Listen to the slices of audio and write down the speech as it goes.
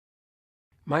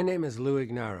My name is Louis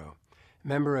Ignaro,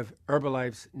 member of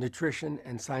Herbalife's Nutrition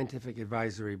and Scientific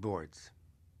Advisory Boards.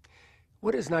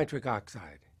 What is nitric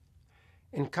oxide?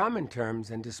 In common terms,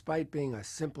 and despite being a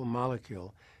simple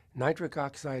molecule, nitric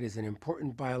oxide is an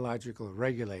important biological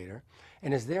regulator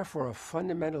and is therefore a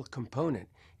fundamental component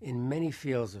in many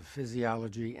fields of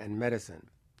physiology and medicine.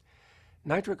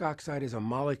 Nitric oxide is a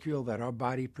molecule that our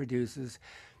body produces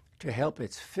to help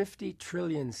its 50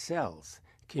 trillion cells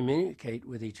communicate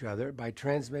with each other by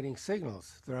transmitting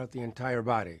signals throughout the entire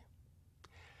body.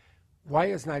 Why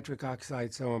is nitric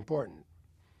oxide so important?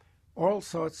 All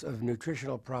sorts of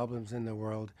nutritional problems in the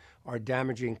world are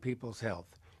damaging people's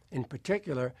health. In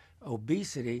particular,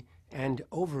 obesity and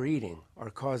overeating are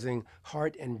causing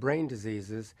heart and brain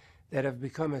diseases that have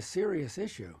become a serious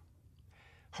issue.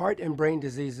 Heart and brain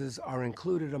diseases are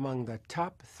included among the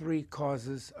top 3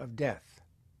 causes of death.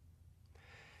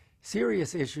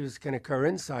 Serious issues can occur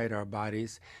inside our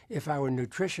bodies if our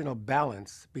nutritional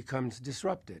balance becomes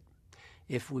disrupted,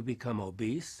 if we become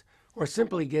obese, or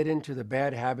simply get into the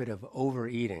bad habit of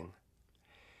overeating.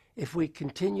 If we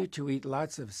continue to eat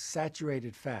lots of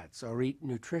saturated fats or eat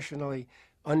nutritionally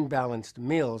unbalanced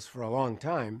meals for a long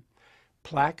time,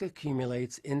 plaque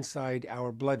accumulates inside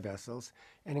our blood vessels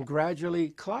and gradually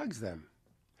clogs them.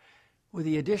 With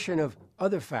the addition of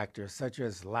other factors such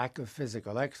as lack of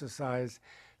physical exercise,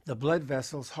 the blood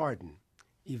vessels harden.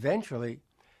 Eventually,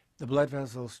 the blood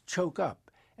vessels choke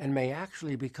up and may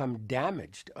actually become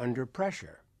damaged under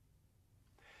pressure.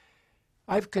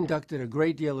 I've conducted a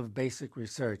great deal of basic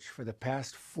research for the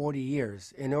past 40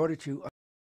 years in order to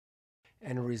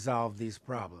and resolve these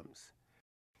problems.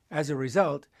 As a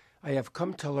result, I have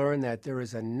come to learn that there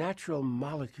is a natural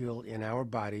molecule in our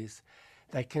bodies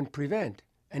that can prevent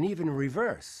and even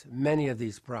reverse many of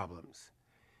these problems.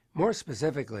 More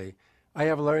specifically, I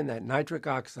have learned that nitric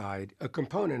oxide, a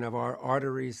component of our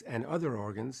arteries and other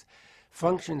organs,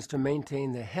 functions to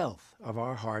maintain the health of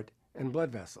our heart and blood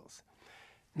vessels.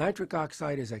 Nitric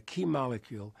oxide is a key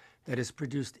molecule that is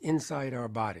produced inside our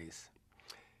bodies.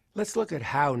 Let's look at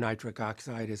how nitric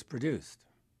oxide is produced.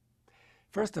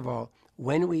 First of all,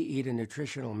 when we eat a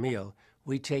nutritional meal,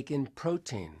 we take in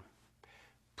protein.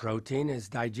 Protein is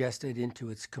digested into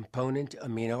its component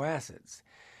amino acids,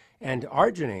 and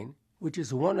arginine, which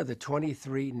is one of the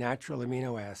 23 natural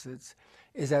amino acids,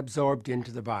 is absorbed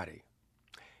into the body.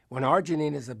 When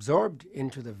arginine is absorbed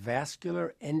into the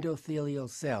vascular endothelial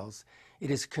cells,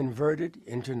 it is converted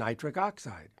into nitric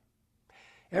oxide.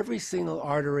 Every single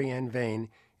artery and vein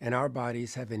in our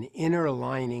bodies have an inner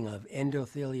lining of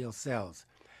endothelial cells,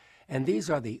 and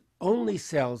these are the only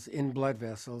cells in blood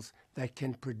vessels that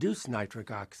can produce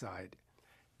nitric oxide.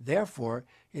 Therefore,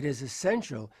 it is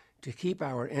essential to keep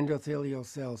our endothelial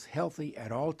cells healthy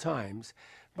at all times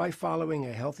by following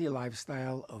a healthy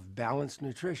lifestyle of balanced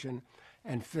nutrition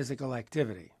and physical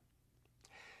activity.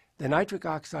 The nitric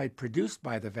oxide produced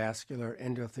by the vascular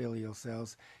endothelial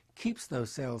cells keeps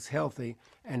those cells healthy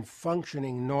and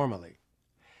functioning normally.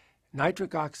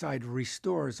 Nitric oxide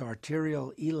restores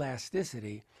arterial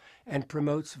elasticity and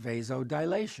promotes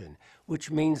vasodilation, which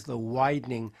means the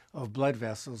widening of blood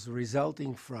vessels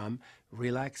resulting from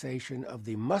relaxation of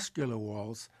the muscular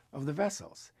walls of the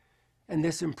vessels, and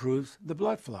this improves the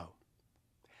blood flow.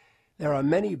 There are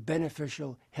many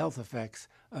beneficial health effects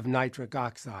of nitric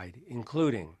oxide,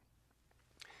 including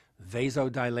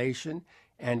vasodilation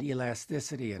and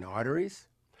elasticity in arteries,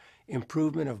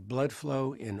 improvement of blood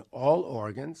flow in all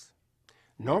organs,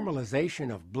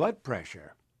 normalization of blood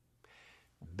pressure,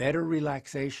 better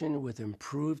relaxation with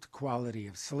improved quality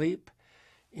of sleep,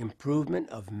 improvement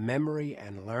of memory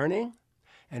and learning,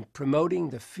 and promoting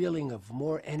the feeling of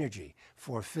more energy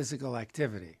for physical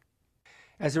activity.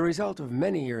 As a result of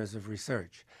many years of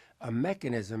research, a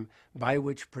mechanism by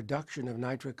which production of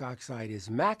nitric oxide is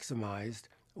maximized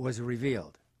was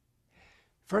revealed.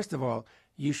 First of all,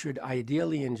 you should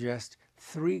ideally ingest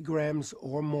 3 grams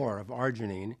or more of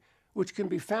arginine, which can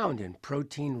be found in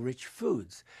protein-rich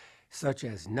foods such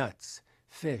as nuts,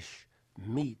 fish,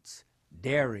 meats,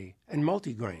 dairy, and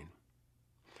multigrain.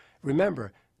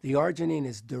 Remember, the arginine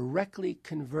is directly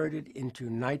converted into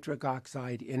nitric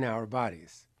oxide in our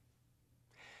bodies.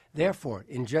 Therefore,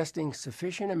 ingesting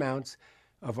sufficient amounts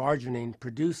of arginine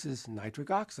produces nitric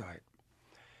oxide.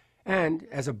 And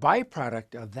as a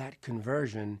byproduct of that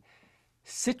conversion,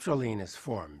 citrulline is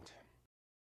formed.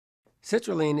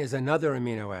 Citrulline is another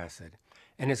amino acid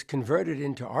and is converted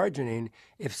into arginine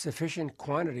if sufficient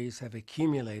quantities have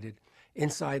accumulated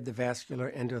inside the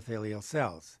vascular endothelial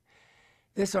cells.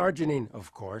 This arginine,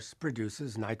 of course,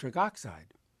 produces nitric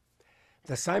oxide.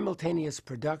 The simultaneous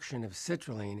production of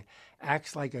citrulline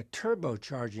acts like a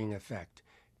turbocharging effect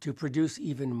to produce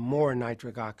even more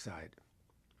nitric oxide.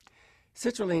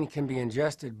 Citrulline can be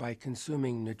ingested by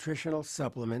consuming nutritional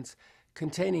supplements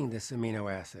containing this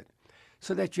amino acid,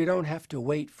 so that you don't have to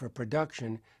wait for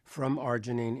production from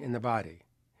arginine in the body.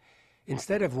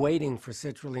 Instead of waiting for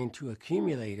citrulline to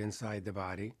accumulate inside the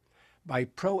body, by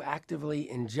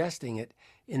proactively ingesting it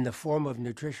in the form of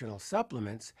nutritional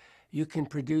supplements, you can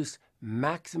produce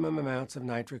maximum amounts of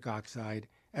nitric oxide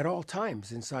at all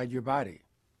times inside your body.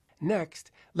 Next,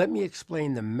 let me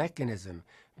explain the mechanism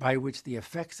by which the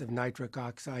effects of nitric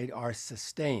oxide are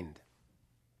sustained.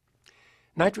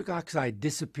 Nitric oxide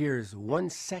disappears 1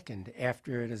 second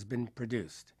after it has been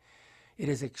produced. It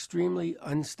is extremely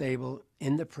unstable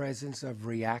in the presence of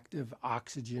reactive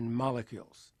oxygen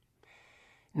molecules.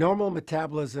 Normal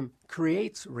metabolism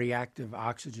creates reactive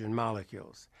oxygen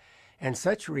molecules, and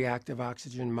such reactive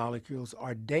oxygen molecules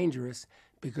are dangerous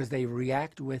because they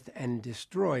react with and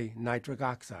destroy nitric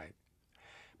oxide.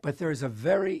 But there is a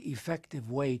very effective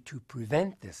way to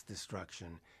prevent this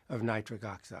destruction of nitric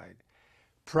oxide.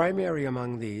 Primary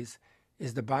among these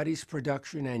is the body's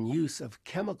production and use of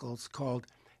chemicals called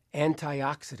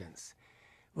antioxidants,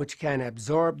 which can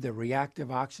absorb the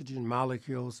reactive oxygen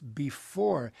molecules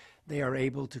before they are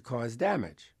able to cause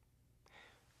damage.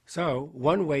 So,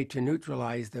 one way to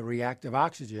neutralize the reactive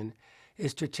oxygen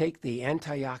is to take the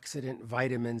antioxidant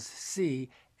vitamins C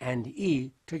and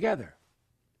E together.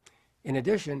 In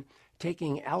addition,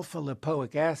 taking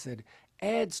alpha-lipoic acid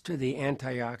adds to the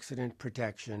antioxidant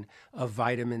protection of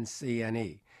vitamins C and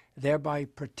E, thereby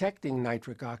protecting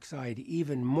nitric oxide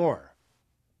even more.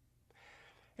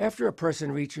 After a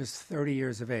person reaches 30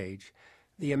 years of age,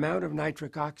 the amount of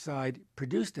nitric oxide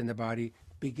produced in the body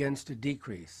begins to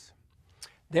decrease.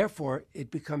 Therefore,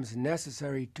 it becomes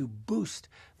necessary to boost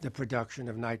the production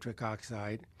of nitric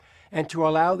oxide and to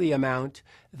allow the amount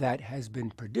that has been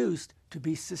produced to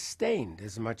be sustained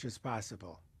as much as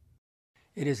possible.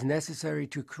 It is necessary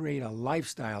to create a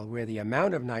lifestyle where the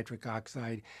amount of nitric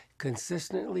oxide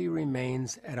consistently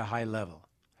remains at a high level.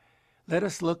 Let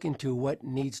us look into what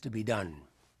needs to be done.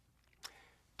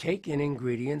 Take in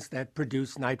ingredients that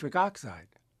produce nitric oxide.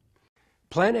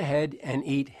 Plan ahead and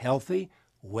eat healthy,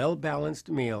 well-balanced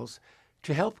meals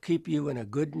to help keep you in a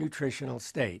good nutritional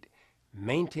state,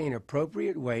 maintain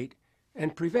appropriate weight,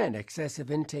 and prevent excessive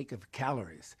intake of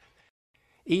calories.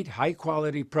 Eat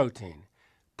high-quality protein.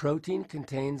 Protein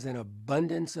contains an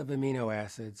abundance of amino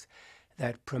acids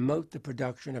that promote the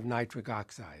production of nitric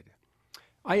oxide.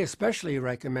 I especially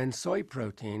recommend soy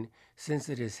protein since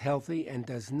it is healthy and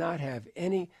does not have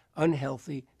any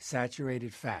unhealthy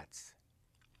saturated fats.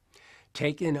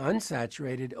 Take in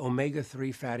unsaturated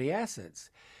omega-3 fatty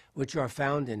acids, which are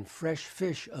found in fresh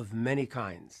fish of many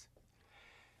kinds.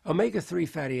 Omega-3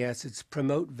 fatty acids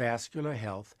promote vascular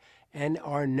health and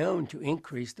are known to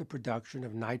increase the production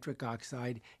of nitric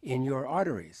oxide in your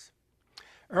arteries.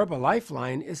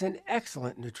 Herbalifeline is an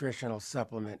excellent nutritional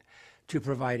supplement to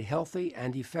provide healthy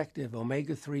and effective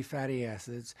omega-3 fatty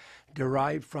acids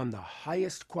derived from the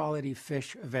highest quality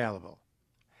fish available.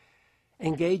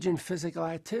 Engage in physical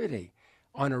activity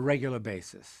on a regular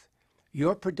basis.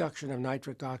 Your production of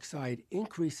nitric oxide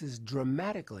increases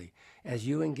dramatically as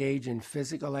you engage in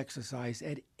physical exercise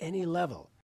at any level.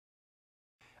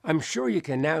 I'm sure you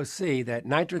can now see that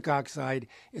nitric oxide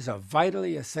is a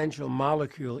vitally essential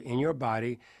molecule in your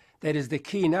body that is the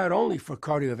key not only for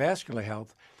cardiovascular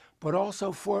health, but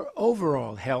also for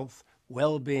overall health,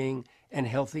 well-being, and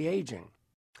healthy aging.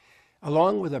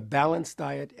 Along with a balanced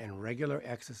diet and regular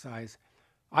exercise,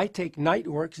 I take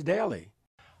Nightworks daily.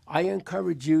 I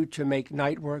encourage you to make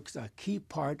Nightworks a key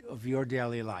part of your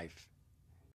daily life.